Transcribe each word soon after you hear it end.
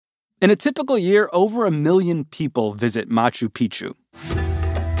In a typical year, over 1 million people visit Machu Picchu.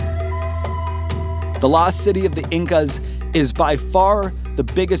 The lost city of the Incas is by far the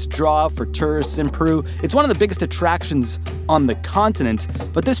biggest draw for tourists in Peru. It's one of the biggest attractions on the continent,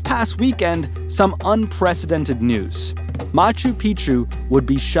 but this past weekend, some unprecedented news. Machu Picchu would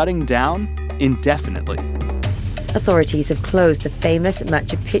be shutting down indefinitely. Authorities have closed the famous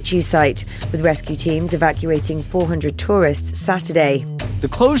Machu Picchu site, with rescue teams evacuating 400 tourists Saturday. The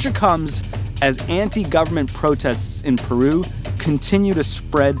closure comes as anti-government protests in Peru continue to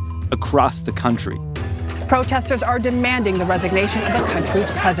spread across the country. Protesters are demanding the resignation of the country's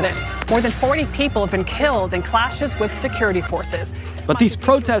president. More than 40 people have been killed in clashes with security forces. But these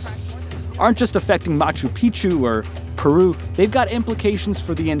protests aren't just affecting Machu Picchu or Peru. They've got implications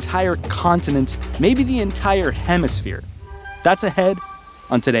for the entire continent, maybe the entire hemisphere. That's ahead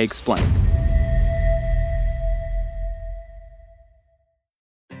on Today Explained.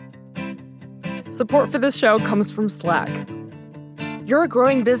 Support for this show comes from Slack. You're a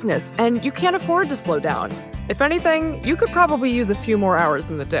growing business, and you can't afford to slow down. If anything, you could probably use a few more hours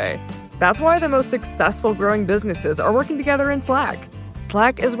in the day. That's why the most successful growing businesses are working together in Slack.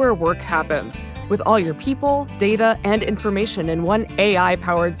 Slack is where work happens, with all your people, data, and information in one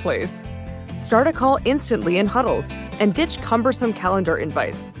AI-powered place. Start a call instantly in huddles and ditch cumbersome calendar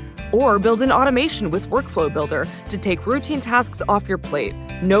invites. Or build an automation with Workflow Builder to take routine tasks off your plate.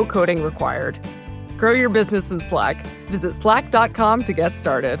 No coding required. Grow your business in Slack. Visit slack.com to get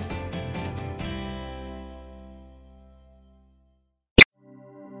started.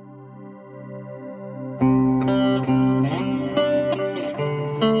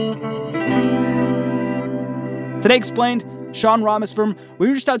 Today Explained, Sean Rameswaram.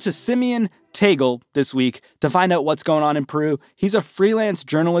 We reached out to Simeon Tegel this week to find out what's going on in Peru. He's a freelance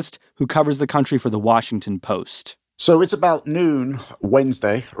journalist who covers the country for the Washington Post. So it's about noon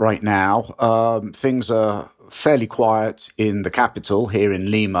Wednesday right now. Things are fairly quiet in the capital here in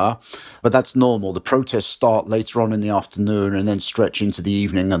Lima, but that's normal. The protests start later on in the afternoon and then stretch into the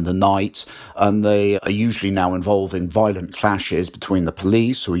evening and the night, and they are usually now involving violent clashes between the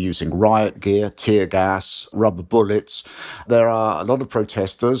police, who are using riot gear, tear gas, rubber bullets. There are a lot of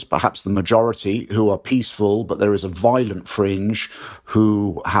protesters, perhaps the majority, who are peaceful, but there is a violent fringe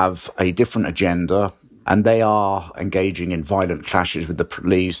who have a different agenda. And they are engaging in violent clashes with the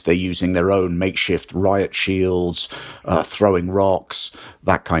police. They're using their own makeshift riot shields, throwing rocks,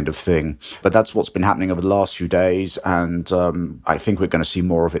 that kind of thing. But that's what's been happening over the last few days, and I think we're going to see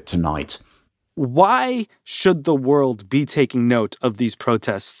more of it tonight. Why should the world be taking note of these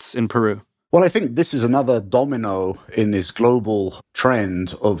protests in Peru? Well, I think this is another domino in this global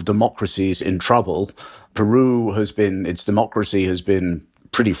trend of democracies in trouble. Its democracy has been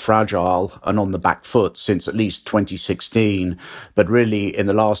pretty fragile and on the back foot since at least 2016. But really, in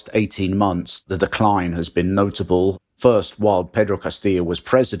the last 18 months, the decline has been notable. First, while Pedro Castillo was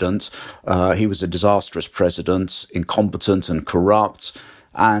president, he was a disastrous president, incompetent and corrupt,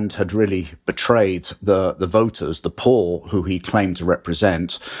 and had really betrayed the voters, the poor, who he claimed to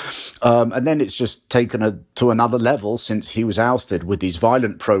represent. And then it's just taken it to another level since he was ousted with these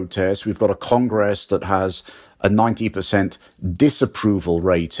violent protests. We've got a Congress that has a 90% disapproval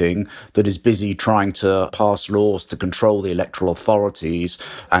rating, that is busy trying to pass laws to control the electoral authorities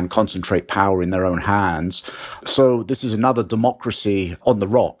and concentrate power in their own hands. So this is another democracy on the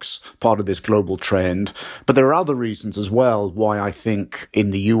rocks, part of this global trend. But there are other reasons as well why I think in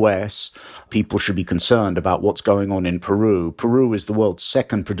the US people should be concerned about what's going on in Peru. Peru is the world's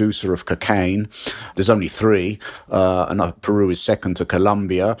second producer of cocaine. There's only three, and Peru is second to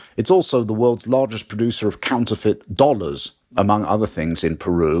Colombia. It's also the world's largest producer of counterfeit dollars, among other things, in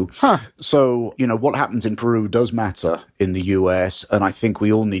Peru. So, what happens in Peru does matter in the US, and I think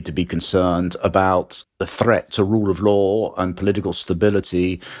we all need to be concerned about the threat to rule of law and political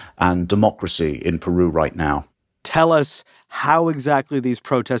stability and democracy in Peru right now. Tell us how exactly these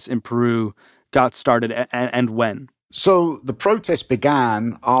protests in Peru got started and when. So the protest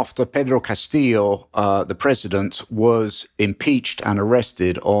began after Pedro Castillo, the president, was impeached and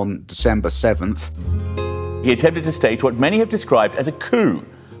arrested on December 7th. He attempted to stage what many have described as a coup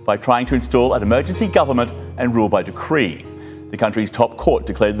by trying to install an emergency government and rule by decree. The country's top court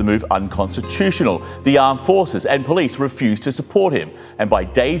declared the move unconstitutional. The armed forces and police refused to support him. And by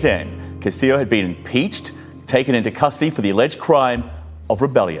day's end, Castillo had been impeached, taken into custody for the alleged crime of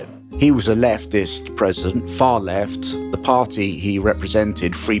rebellion. He was a leftist president, far left. The party he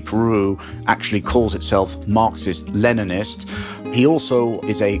represented, Free Peru, actually calls itself Marxist-Leninist. He also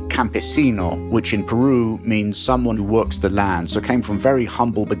is a campesino, which in Peru means someone who works the land. So came from very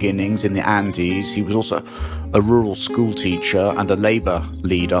humble beginnings in the Andes. He was also a rural school teacher and a labor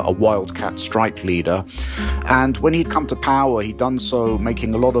leader, a wildcat strike leader. And when he'd come to power, he'd done so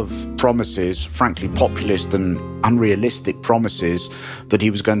making a lot of promises, frankly populist and unrealistic promises, that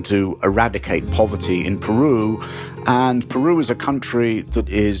he was going to eradicate poverty in Peru. And Peru is a country that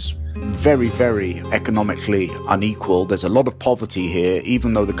is very, very economically unequal. There's a lot of poverty here,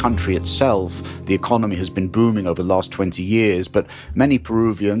 even though the country itself, the economy has been booming over the last 20 years. But many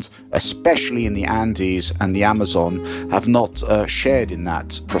Peruvians, especially in the Andes and the Amazon, have not shared in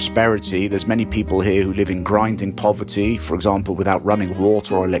that prosperity. There's many people here who live in grinding poverty, for example, without running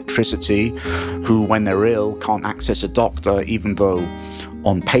water or electricity, who, when they're ill, can't access a doctor, even though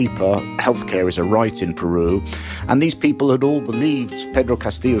on paper, healthcare is a right in Peru. And these people had all believed Pedro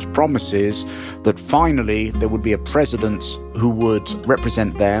Castillo's promises that finally there would be a president who would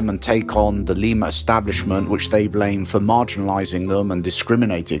represent them and take on the Lima establishment, which they blame for marginalizing them and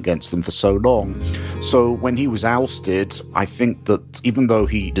discriminating against them for so long. So when he was ousted, I think that even though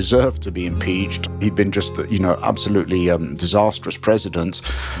he deserved to be impeached, he'd been just, absolutely disastrous president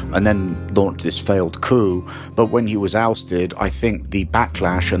and then launched this failed coup. But when he was ousted, I think the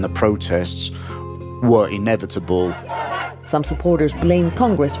backlash and the protests were inevitable. Some supporters blame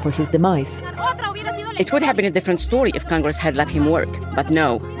Congress for his demise. It would have been a different story if Congress had let him work. But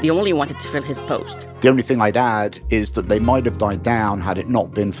no, they only wanted to fill his post. The only thing I'd add is that they might have died down had it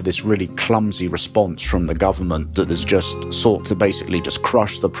not been for this really clumsy response from the government that has just sought to basically just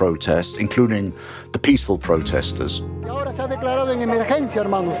crush the protests, including the peaceful protesters.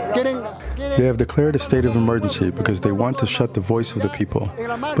 They have declared a state of emergency because they want to shut the voice of the people.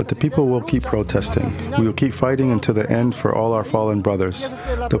 But the people will keep protesting. We will keep fighting until the end for all our fallen brothers.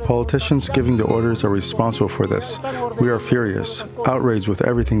 The politicians giving the orders are responsible for this. We are furious, outraged with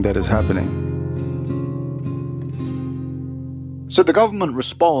everything that is happening. So the government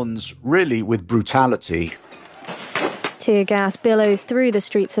responds really with brutality. Tear gas billows through the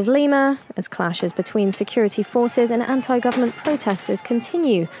streets of Lima as clashes between security forces and anti-government protesters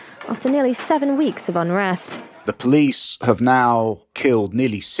continue after nearly 7 weeks of unrest. The police have now killed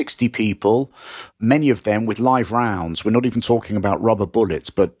nearly 60 people, many of them with live rounds. We're not even talking about rubber bullets,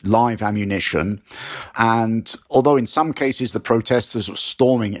 but live ammunition. And although in some cases the protesters were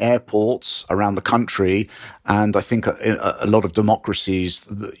storming airports around the country, and I think a lot of democracies,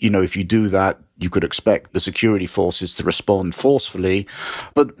 if you do that, you could expect the security forces to respond forcefully.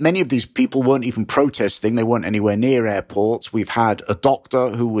 But many of these people weren't even protesting. They weren't anywhere near airports. We've had a doctor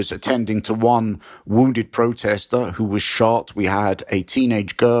who was attending to one wounded protester who was shot. We had a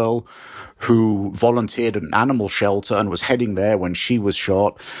teenage girl who volunteered at an animal shelter and was heading there when she was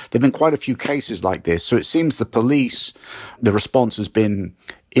shot. There have been quite a few cases like this. So it seems the police, the response has been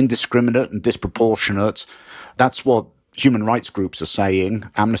indiscriminate and disproportionate. That's what human rights groups are saying,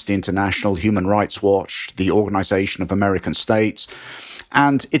 Amnesty International, Human Rights Watch, the Organization of American States.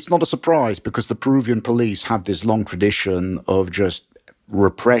 And it's not a surprise because the Peruvian police have this long tradition of just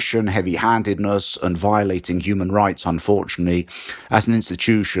repression, heavy-handedness, and violating human rights, unfortunately. As an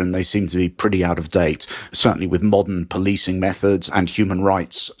institution, they seem to be pretty out of date, certainly with modern policing methods and human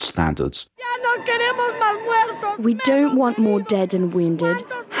rights standards. We don't want more dead and wounded.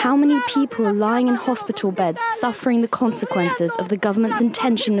 How many people are lying in hospital beds suffering the consequences of the government's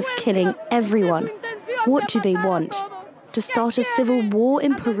intention of killing everyone? What do they want? To start a civil war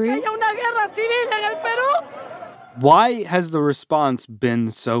in Peru? Why has the response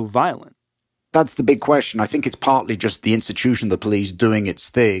been so violent? That's the big question. I think it's partly just the institution of the police doing its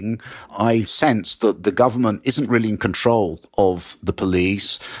thing. I sense that the government isn't really in control of the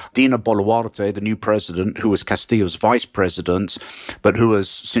police. Dina Boluarte, the new president, who was Castillo's vice president, but who has,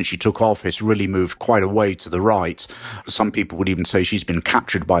 since she took office, really moved quite a way to the right. Some people would even say she's been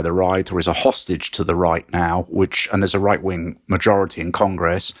captured by the right or is a hostage to the right now, and there's a right-wing majority in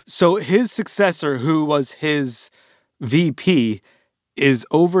Congress. So his successor, who was his VP, is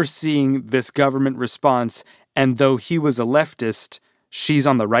overseeing this government response, and though he was a leftist, she's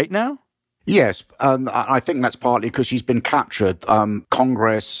on the right now? Yes, I think that's partly because she's been captured.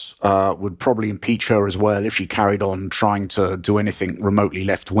 Congress would probably impeach her as well if she carried on trying to do anything remotely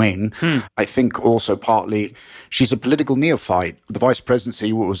left-wing. I think also partly she's a political neophyte. The vice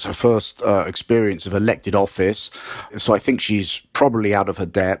presidency was her first experience of elected office, so I think she's probably out of her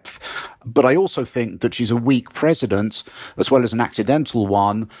depth. But I also think that she's a weak president as well as an accidental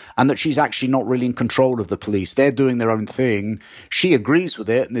one, and that she's actually not really in control of the police. They're doing their own thing. She agrees with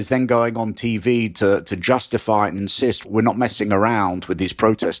it and is then going on TV to justify it and insist we're not messing around with these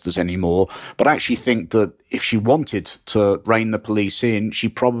protesters anymore. But I actually think that if she wanted to rein the police in, she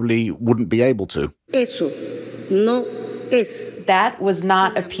probably wouldn't be able to. That was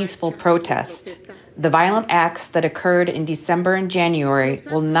not a peaceful protest. The violent acts that occurred in December and January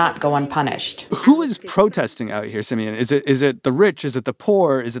will not go unpunished. Who is protesting out here, Simeon? Is it the rich? Is it the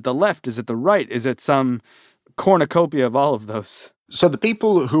poor? Is it the left? Is it the right? Is it some cornucopia of all of those? So the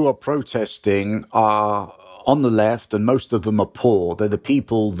people who are protesting are on the left, and most of them are poor. They're the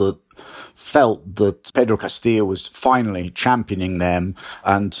people that felt that Pedro Castillo was finally championing them,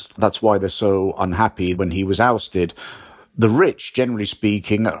 and that's why they're so unhappy when he was ousted. The rich, generally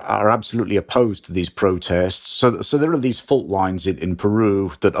speaking, are absolutely opposed to these protests. So there are these fault lines in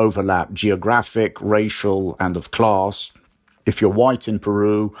Peru that overlap: geographic, racial, and of class. If you're white in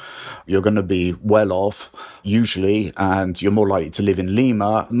Peru, you're going to be well off, usually, and you're more likely to live in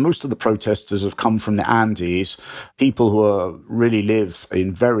Lima. Most of the protesters have come from the Andes, people who really live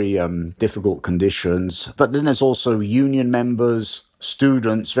in very difficult conditions. But then there's also union members,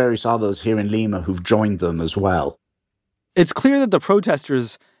 students, various others here in Lima who've joined them as well. It's clear that the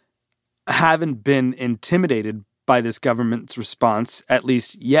protesters haven't been intimidated by this government's response, at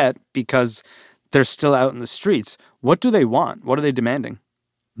least yet, because they're still out in the streets. What do they want? What are they demanding?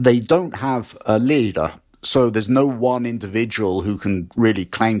 They don't have a leader. So there's no one individual who can really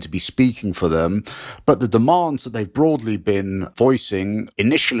claim to be speaking for them. But the demands that they've broadly been voicing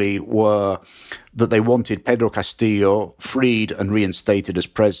initially were that they wanted Pedro Castillo freed and reinstated as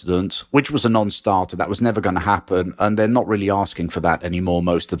president, which was a non-starter. That was never going to happen. And they're not really asking for that anymore,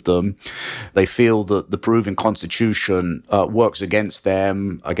 most of them. They feel that the Peruvian constitution works against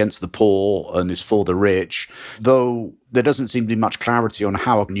them, against the poor, and is for the rich, though there doesn't seem to be much clarity on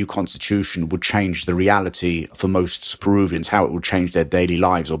how a new constitution would change the reality for most Peruvians, how it would change their daily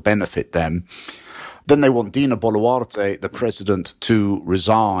lives or benefit them. Then they want Dina Boluarte, the president, to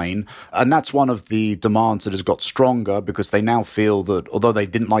resign. And that's one of the demands that has got stronger, because they now feel that, although they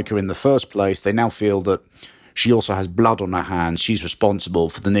didn't like her in the first place, they now feel that she also has blood on her hands. She's responsible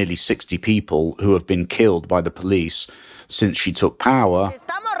for the nearly 60 people who have been killed by the police since she took power.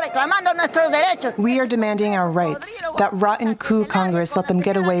 We are demanding our rights. That rotten coup Congress let them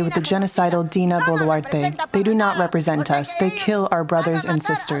get away with the genocidal Dina Boluarte. They do not represent us. They kill our brothers and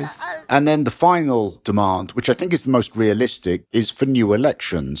sisters. And then the final demand, which I think is the most realistic, is for new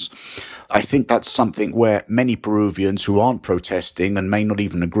elections. I think that's something where many Peruvians who aren't protesting and may not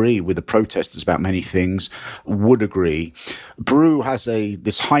even agree with the protesters about many things would agree. Peru has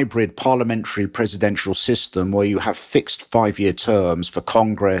this hybrid parliamentary presidential system where you have fixed 5-year terms for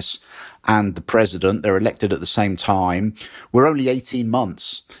Congress and the president. They're elected at the same time. We're only 18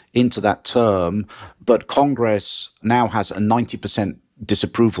 months into that term, but Congress now has a 90%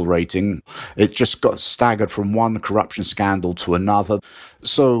 disapproval rating. It just got staggered from one corruption scandal to another.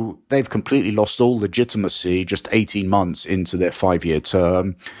 So they've completely lost all legitimacy just 18 months into their 5-year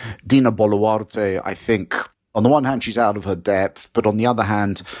term. Dina Boluarte, I think, on the one hand, she's out of her depth, but on the other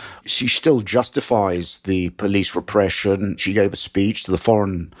hand, she still justifies the police repression. She gave a speech to the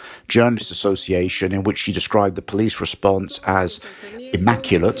Foreign Journalists Association in which she described the police response as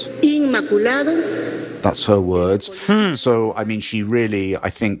immaculate. That's her words. So, I mean, she really, I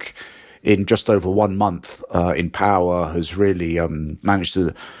think, in just over 1 month in power, has really managed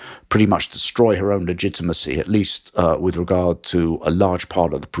to pretty much destroy her own legitimacy, at least with regard to a large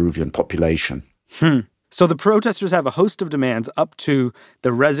part of the Peruvian population. So the protesters have a host of demands up to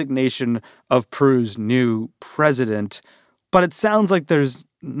the resignation of Peru's new president, but it sounds like there's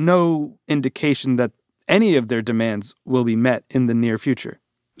no indication that any of their demands will be met in the near future.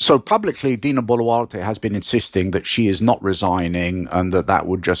 So publicly, Dina Boluarte has been insisting that she is not resigning and that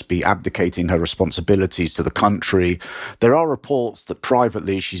would just be abdicating her responsibilities to the country. There are reports that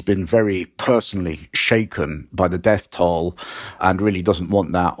privately she's been very personally shaken by the death toll and really doesn't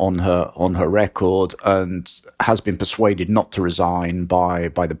want that on her record, and has been persuaded not to resign by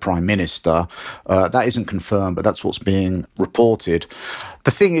the Prime Minister. That isn't confirmed, but that's what's being reported.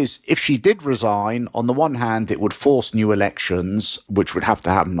 The thing is, if she did resign, on the one hand, it would force new elections, which would have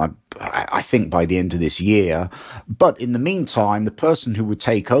to happen, I think, by the end of this year. But in the meantime, the person who would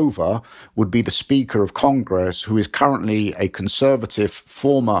take over would be the Speaker of Congress, who is currently a conservative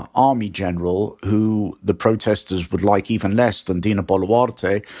former army general who the protesters would like even less than Dina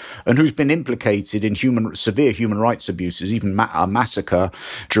Boluarte, and who's been implicated in severe human rights abuses, even a massacre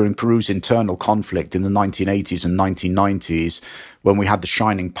during Peru's internal conflict in the 1980s and 1990s, when we had the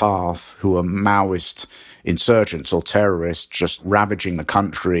Shining Path, who are Maoist insurgents or terrorists just ravaging the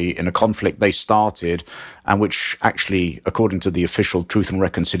country in a conflict they started and which actually, according to the official Truth and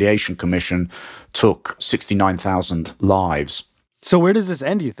Reconciliation Commission, took 69,000 lives. So where does this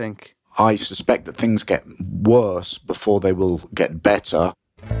end, you think? I suspect that things get worse before they will get better.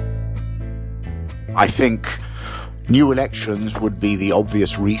 I think new elections would be the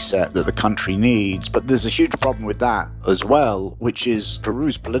obvious reset that the country needs, but there's a huge problem with that as well, which is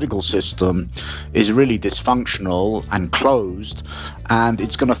Peru's political system is really dysfunctional and closed, and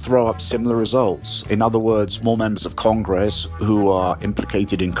it's going to throw up similar results. In other words, more members of Congress who are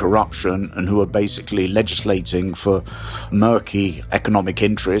implicated in corruption and who are basically legislating for murky economic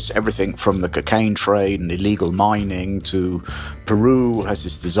interests, everything from the cocaine trade and illegal mining to Peru has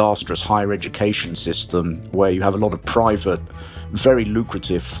this disastrous higher education system where you have a lot of private, very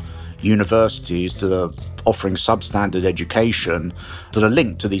lucrative universities that are offering substandard education that are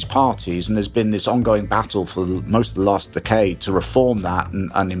linked to these parties. And there's been this ongoing battle for most of the last decade to reform that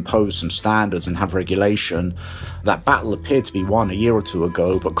and impose some standards and have regulation. That battle appeared to be won a year or two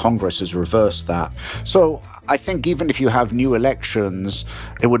ago, but Congress has reversed that. So I think even if you have new elections,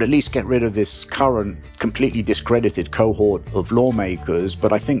 it would at least get rid of this current completely discredited cohort of lawmakers.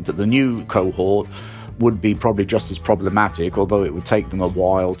 But I think that the new cohort would be probably just as problematic, although it would take them a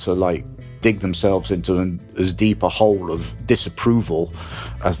while to dig themselves into as deep a hole of disapproval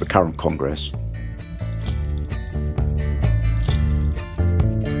as the current Congress.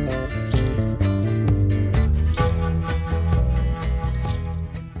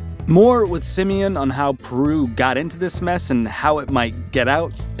 More with Simeon on how Peru got into this mess and how it might get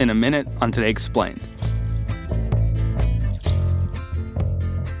out in a minute on Today Explained.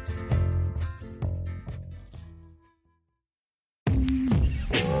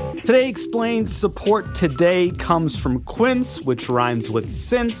 Today Explained support today comes from Quince, which rhymes with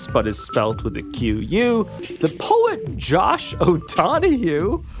since but is spelled with a Q-U. The poet Josh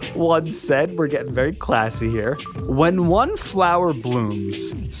O'Donohue once said, we're getting very classy here, when one flower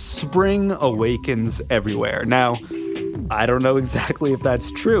blooms, spring awakens everywhere. Now, I don't know exactly if that's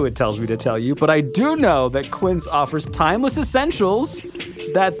true, it tells me to tell you, but I do know that Quince offers timeless essentials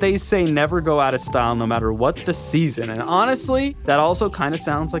that they say never go out of style no matter what the season. And honestly, that also kind of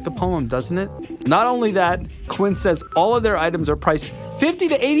sounds like a poem, doesn't it? Not only that, Quince says all of their items are priced 50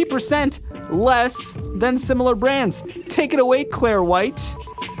 to 80% less than similar brands. Take it away, Claire White.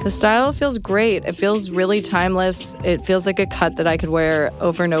 The style feels great. It feels really timeless. It feels like a cut that I could wear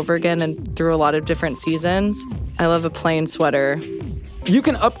over and over again and through a lot of different seasons. I love a plain sweater. You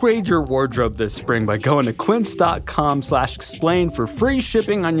can upgrade your wardrobe this spring by going to quince.com/explain for free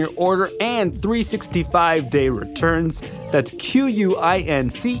shipping on your order and 365-day returns. That's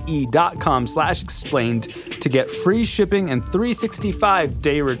QUINCE.com/explained to get free shipping and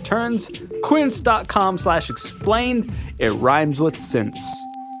 365-day returns. Quince.com/explained. It rhymes with since.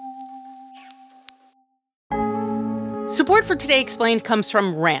 Support for Today Explained comes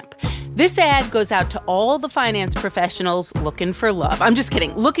from Ramp. This ad goes out to all the finance professionals looking for love. I'm just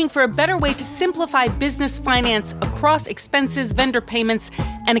kidding. Looking for a better way to simplify business finance across expenses, vendor payments,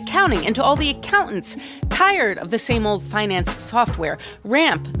 and accounting. And to all the accountants tired of the same old finance software,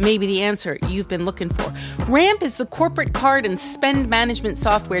 Ramp may be the answer you've been looking for. Ramp is the corporate card and spend management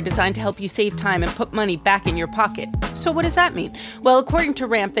software designed to help you save time and put money back in your pocket. So what does that mean? Well, according to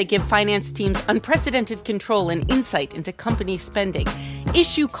Ramp, they give finance teams unprecedented control and insight into company spending,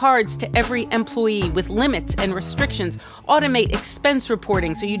 issue cards to every employee with limits and restrictions, automate expense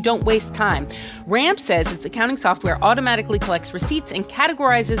reporting so you don't waste time. Ramp says its accounting software automatically collects receipts and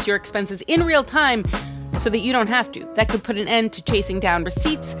categorizes your expenses in real time so that you don't have to. That could put an end to chasing down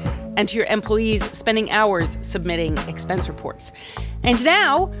receipts and to your employees spending hours submitting expense reports. And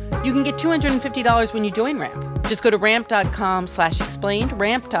now you can get $250 when you join Ramp. Just go to ramp.com/explained,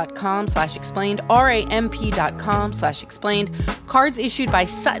 ramp.com/explained, ramp.com/explained. Cards issued by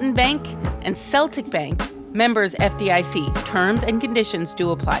Sutton Bank and Celtic Bank, members FDIC. Terms and conditions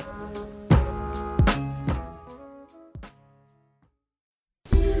do apply.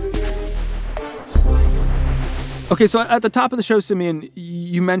 Okay, so at the top of the show, Simeon,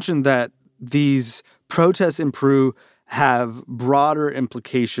 you mentioned that these protests in Peru have broader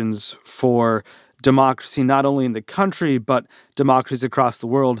implications for democracy, not only in the country, but democracies across the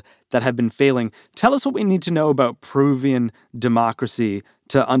world that have been failing. Tell us what we need to know about Peruvian democracy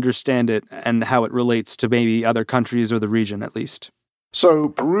to understand it and how it relates to maybe other countries or the region, at least. So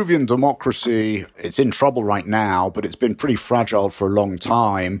Peruvian democracy, it's in trouble right now, but it's been pretty fragile for a long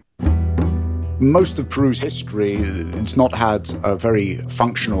time. Most of Peru's history, it's not had a very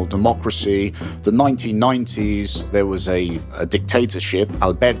functional democracy. The 1990s, there was a dictatorship,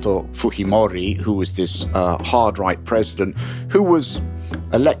 Alberto Fujimori, who was this hard-right president, who was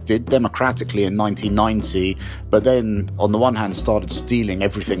elected democratically in 1990, but then on the one hand started stealing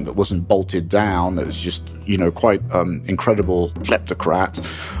everything that wasn't bolted down. It was just, quite incredible kleptocrat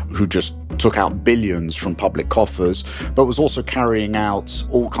who just took out billions from public coffers, but was also carrying out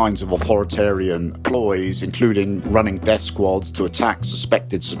all kinds of authoritarian ploys, including running death squads to attack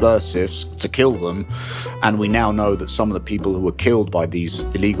suspected subversives to kill them. And we now know that some of the people who were killed by these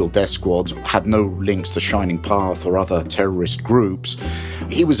illegal death squads had no links to Shining Path or other terrorist groups.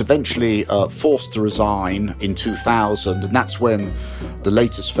 He was eventually forced to resign in 2000, and that's when the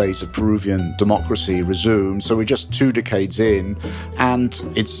latest phase of Peruvian democracy resumed. So we're just 2 decades in, and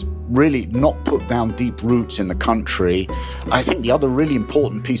it's really not put down deep roots in the country. I think the other really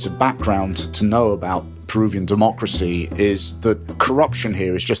important piece of background to know about Peruvian democracy is that corruption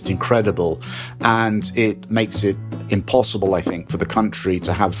here is just incredible, and it makes it impossible, I think, for the country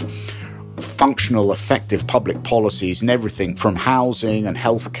to have functional, effective public policies in everything from housing and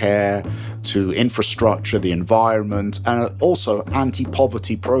healthcare to infrastructure, the environment, and also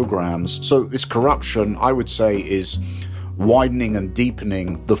anti-poverty programs. So this corruption, I would say, is widening and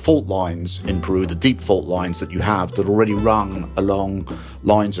deepening the fault lines in Peru, the deep fault lines that you have that already run along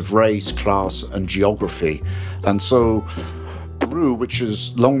lines of race, class, and geography. And so Peru, which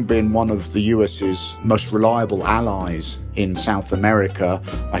has long been one of the US's most reliable allies in South America,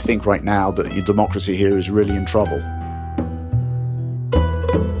 I think right now that your democracy here is really in trouble.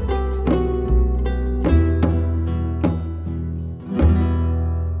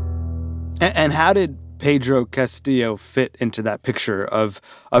 And how did Pedro Castillo fit into that picture of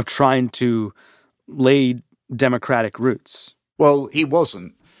trying to lay democratic roots? Well, he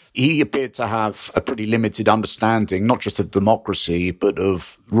wasn't. He appeared to have a pretty limited understanding, not just of democracy, but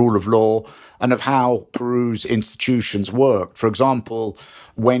of rule of law and of how Peru's institutions worked. For example,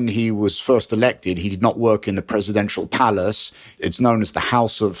 when he was first elected, he did not work in the presidential palace. It's known as the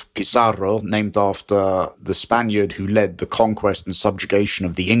House of Pizarro, named after the Spaniard who led the conquest and subjugation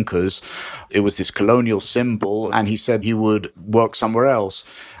of the Incas. It was this colonial symbol, and he said he would work somewhere else.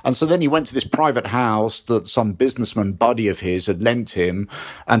 And so then he went to this private house that some businessman buddy of his had lent him.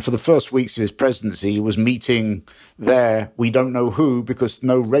 And for the first weeks of his presidency, he was meeting there, we don't know who, because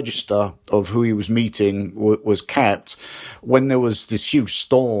no register of who he was meeting was kept. When there was this huge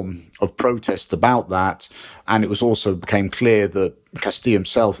storm of protest about that, and it was also became clear that Castillo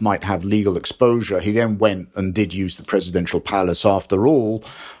himself might have legal exposure, he then went and did use the presidential palace after all.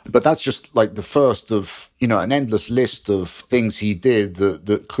 But that's just like the first of, an endless list of things he did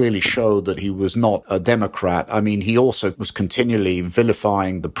that clearly showed that he was not a Democrat. I mean, he also was continually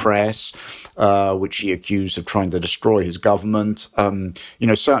vilifying the press, which he accused of trying to destroy his government.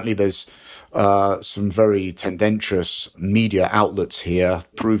 Certainly there's some very tendentious media outlets here,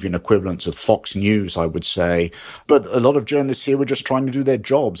 Peruvian equivalents of Fox News, I would say. But a lot of journalists here were just trying to do their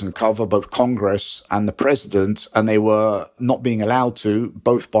jobs and cover both Congress and the president, and they were not being allowed to,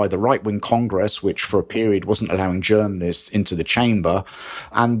 both by the right-wing Congress, which for a period wasn't allowing journalists into the chamber,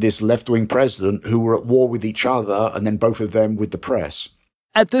 and this left-wing president who were at war with each other, and then both of them with the press.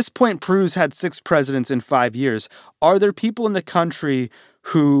 At this point, Peru's had 6 presidents in 5 years. Are there people in the country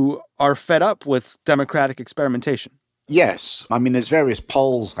who are fed up with democratic experimentation? Yes. I mean, there's various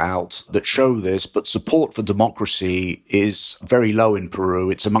polls out that show this, but support for democracy is very low in Peru.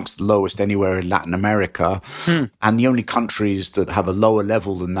 It's amongst the lowest anywhere in Latin America. And the only countries that have a lower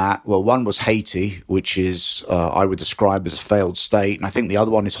level than that, well, one was Haiti, which is, I would describe as a failed state. And I think the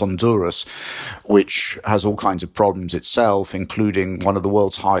other one is Honduras, which has all kinds of problems itself, including one of the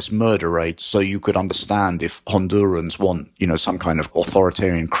world's highest murder rates. So you could understand if Hondurans want, some kind of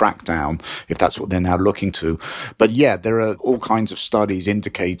authoritarian crackdown, if that's what they're now looking to. But yeah, there are all kinds of studies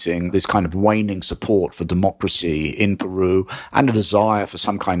indicating this kind of waning support for democracy in Peru and a desire for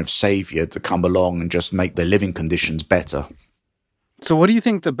some kind of savior to come along and just make their living conditions better. So what do you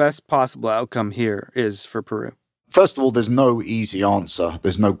think the best possible outcome here is for Peru? First of all, there's no easy answer.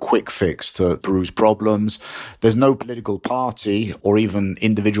 There's no quick fix to Peru's problems. There's no political party or even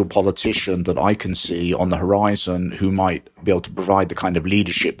individual politician that I can see on the horizon who might be able to provide the kind of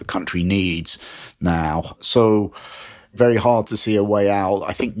leadership the country needs now. So very hard to see a way out.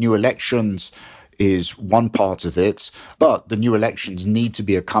 I think new elections is one part of it, but the new elections need to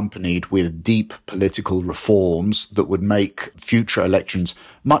be accompanied with deep political reforms that would make future elections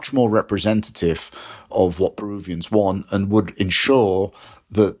much more representative of what Peruvians want and would ensure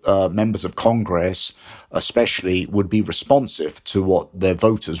that members of Congress especially, would be responsive to what their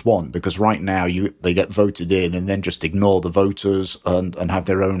voters want, because right now they get voted in and then just ignore the voters and have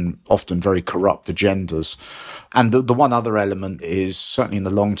their own often very corrupt agendas. And the one other element is, certainly in the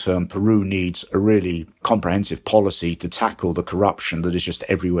long term, Peru needs a really comprehensive policy to tackle the corruption that is just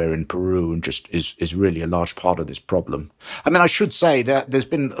everywhere in Peru and just is really a large part of this problem. I mean, I should say that there's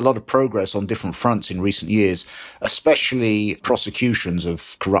been a lot of progress on different fronts in recent years, especially prosecutions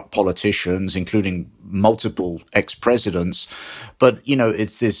of corrupt politicians, including multiple ex-presidents. But,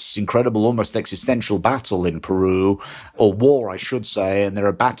 it's this incredible, almost existential battle in Peru, or war, I should say, and there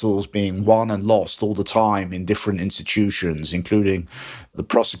are battles being won and lost all the time in different institutions, including the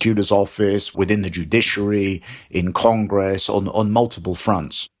prosecutor's office, within the judiciary, in Congress, on multiple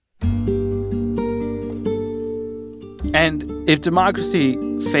fronts. And if democracy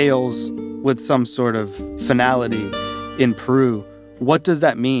fails with some sort of finality in Peru, what does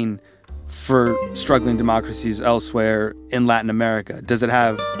that mean for struggling democracies elsewhere in Latin America? Does it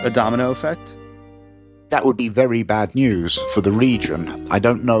have a domino effect? That would be very bad news for the region. I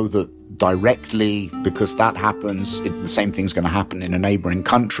don't know that directly, because that happens, the same thing's going to happen in a neighboring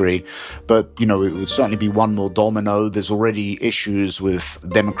country. But, it would certainly be one more domino. There's already issues with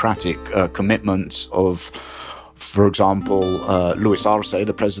democratic commitments of, for example, Luis Arce,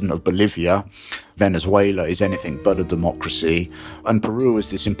 the president of Bolivia. Venezuela is anything but a democracy. And Peru is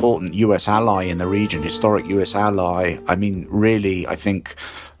this important U.S. ally in the region, historic U.S. ally. I mean, really, I think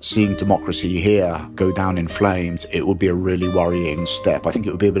seeing democracy here go down in flames, it would be a really worrying step. I think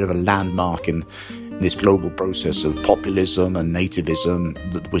it would be a bit of a landmark in this global process of populism and nativism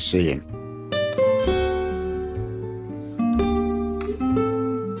that we're seeing.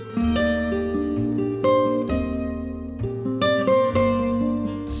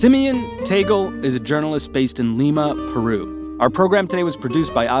 Simeon Tegel is a journalist based in Lima, Peru. Our program today was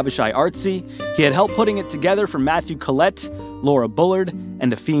produced by Avishai Artsy. He had help putting it together from Matthew Collette, Laura Bullard,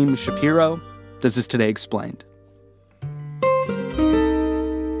 and Afim Shapiro. This is Today Explained.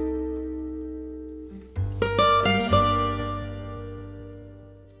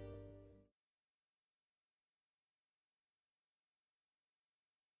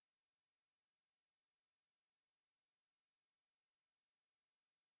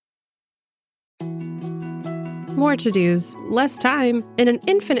 More to-dos, less time, and an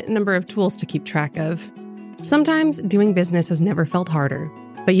infinite number of tools to keep track of. Sometimes doing business has never felt harder,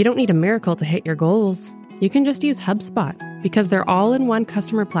 but you don't need a miracle to hit your goals. You can just use HubSpot, because their all-in-one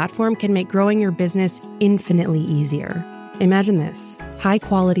customer platform can make growing your business infinitely easier. Imagine this: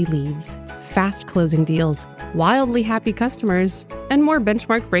 high-quality leads, fast closing deals, wildly happy customers, and more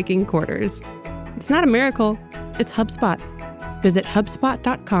benchmark-breaking quarters. It's not a miracle, it's HubSpot. Visit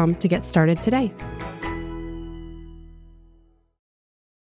HubSpot.com to get started today.